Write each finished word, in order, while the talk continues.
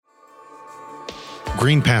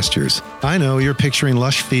green pastures. I know you're picturing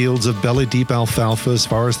lush fields of belly-deep alfalfa as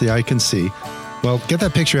far as the eye can see. Well, get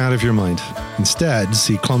that picture out of your mind. Instead,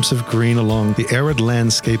 see clumps of green along the arid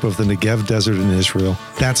landscape of the Negev Desert in Israel.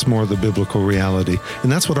 That's more the biblical reality.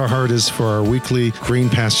 And that's what our heart is for our weekly Green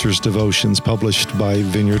Pastures devotions published by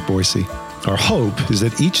Vineyard Boise. Our hope is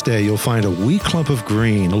that each day you'll find a wee clump of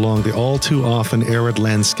green along the all-too-often arid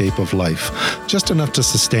landscape of life, just enough to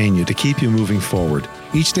sustain you, to keep you moving forward.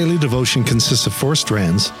 Each daily devotion consists of 4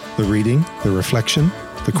 strands: the reading, the reflection,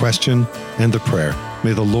 the question, and the prayer.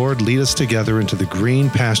 May the Lord lead us together into the green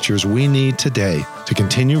pastures we need today to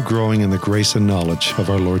continue growing in the grace and knowledge of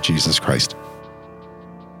our Lord Jesus Christ.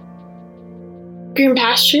 Green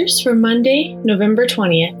Pastures for Monday, November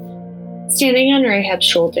 20th. Standing on Rahab's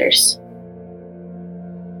shoulders.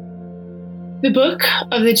 The book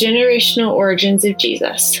of the generational origins of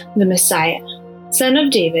Jesus, the Messiah, son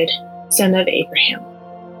of David, son of Abraham.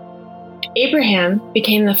 Abraham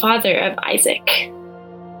became the father of Isaac.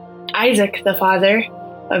 Isaac the father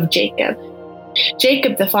of Jacob.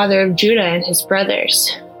 Jacob the father of Judah and his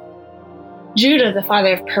brothers. Judah the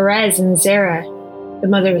father of Perez and Zerah. The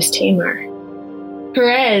mother was Tamar.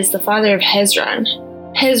 Perez the father of Hezron.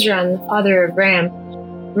 Hezron the father of Ram.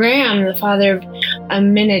 Ram the father of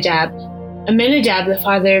Amminadab. Amminadab the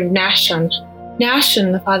father of Nahshon.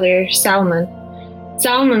 Nahshon the father of Salmon.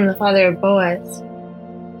 Salmon the father of Boaz.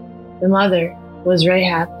 The mother was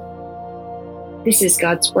Rahab. This is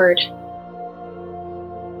God's word.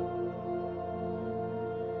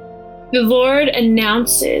 The Lord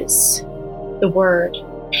announces the word,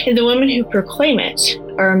 and the women who proclaim it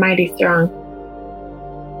are a mighty throng.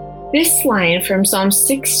 This line from Psalm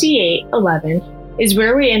 68:11 is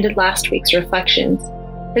where we ended last week's reflections,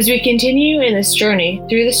 as we continue in this journey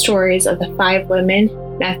through the stories of the 5 women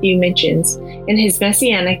Matthew mentions in his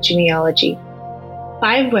messianic genealogy.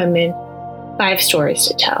 5 women, 5 stories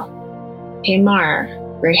to tell. Tamar,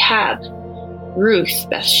 Rahab, Ruth,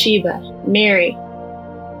 Bathsheba, Mary.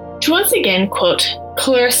 To once again quote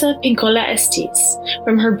Clarissa Pinkola Estes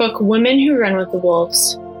from her book Women Who Run with the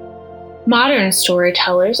Wolves. Modern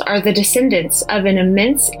storytellers are the descendants of an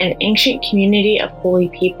immense and ancient community of holy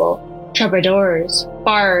people. Troubadours,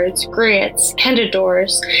 bards, griots,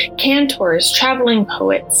 cantadors, cantors, traveling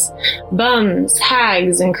poets, bums,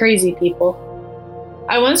 hags, and crazy people.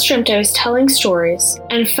 I once dreamt I was telling stories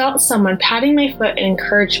and felt someone patting my foot in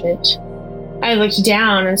encouragement. I looked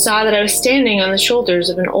down and saw that I was standing on the shoulders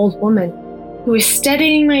of an old woman who was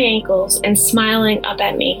steadying my ankles and smiling up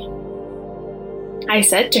at me. I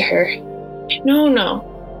said to her,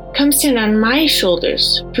 No, come stand on my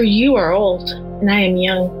shoulders, for you are old and I am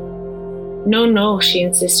young." No, she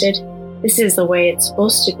insisted. "This is the way it's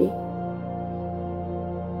supposed to be."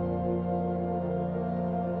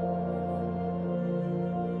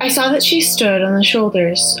 I saw that she stood on the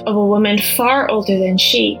shoulders of a woman far older than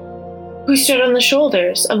she, who stood on the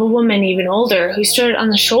shoulders of a woman even older, who stood on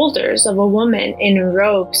the shoulders of a woman in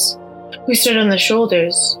robes, who stood on the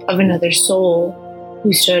shoulders of another soul,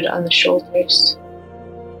 who stood on the shoulders.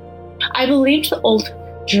 I believed the old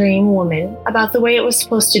dream woman about the way it was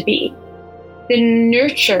supposed to be. The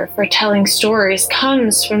nurture for telling stories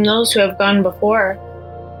comes from those who have gone before.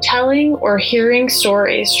 Telling or hearing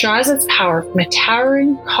stories draws its power from a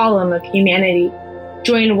towering column of humanity,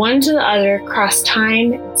 joined one to the other across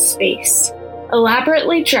time and space,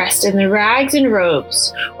 elaborately dressed in the rags and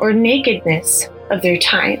robes or nakedness of their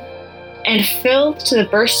time, and filled to the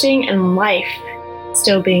bursting and life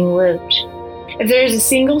still being lived. If there is a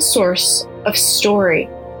single source of story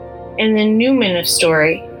and the noumen of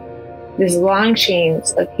story, these long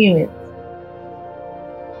chains of humans.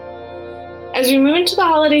 As we move into the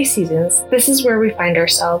holiday seasons, this is where we find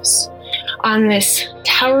ourselves, on this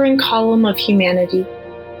towering column of humanity.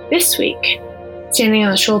 This week, standing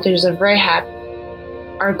on the shoulders of Rahab.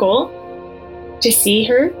 Our goal? To see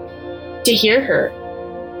her, to hear her,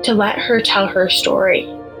 to let her tell her story.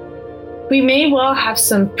 We may well have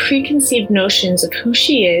some preconceived notions of who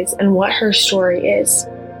she is and what her story is.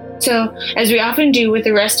 So, as we often do with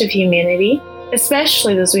the rest of humanity,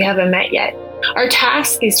 especially those we haven't met yet, our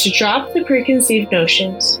task is to drop the preconceived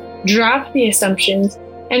notions, drop the assumptions,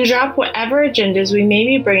 and drop whatever agendas we may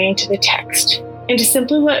be bringing to the text, and to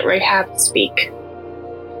simply let Rahab speak.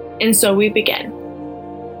 And so we begin.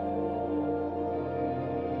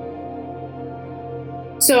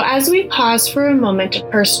 So as we pause for a moment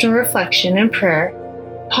of personal reflection and prayer,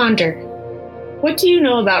 ponder, what do you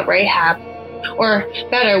know about Rahab? Or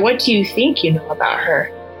better, what do you think you know about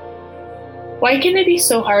her? Why can it be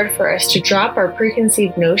so hard for us to drop our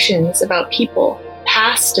preconceived notions about people,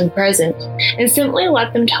 past and present, and simply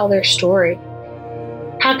let them tell their story?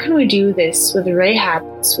 How can we do this with Rahab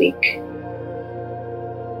this week?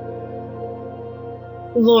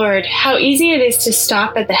 Lord, how easy it is to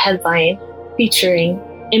stop at the headline featuring,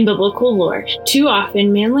 in biblical lore, too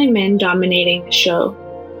often manly men dominating the show.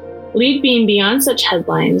 Lead being beyond such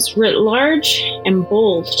headlines, writ large and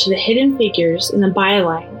bold to the hidden figures in the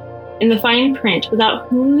byline, in the fine print without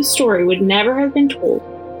whom the story would never have been told,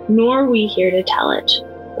 nor we here to tell it,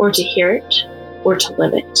 or to hear it, or to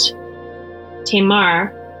live it.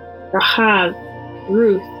 Tamar, Rahab,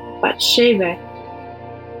 Ruth, Bathsheba,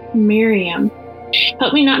 Miriam.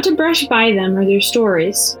 Help me not to brush by them or their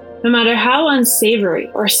stories, no matter how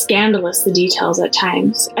unsavory or scandalous the details at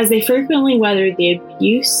times, as they frequently weather the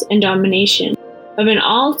abuse and domination of an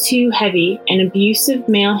all too heavy and abusive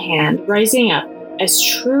male hand rising up as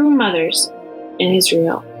true mothers in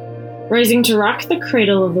Israel, rising to rock the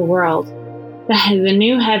cradle of the world, the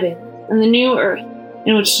new heaven and the new earth,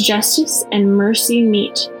 in which justice and mercy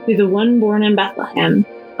meet through the one born in Bethlehem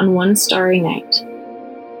on one starry night.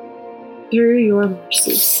 Through your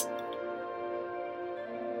mercies.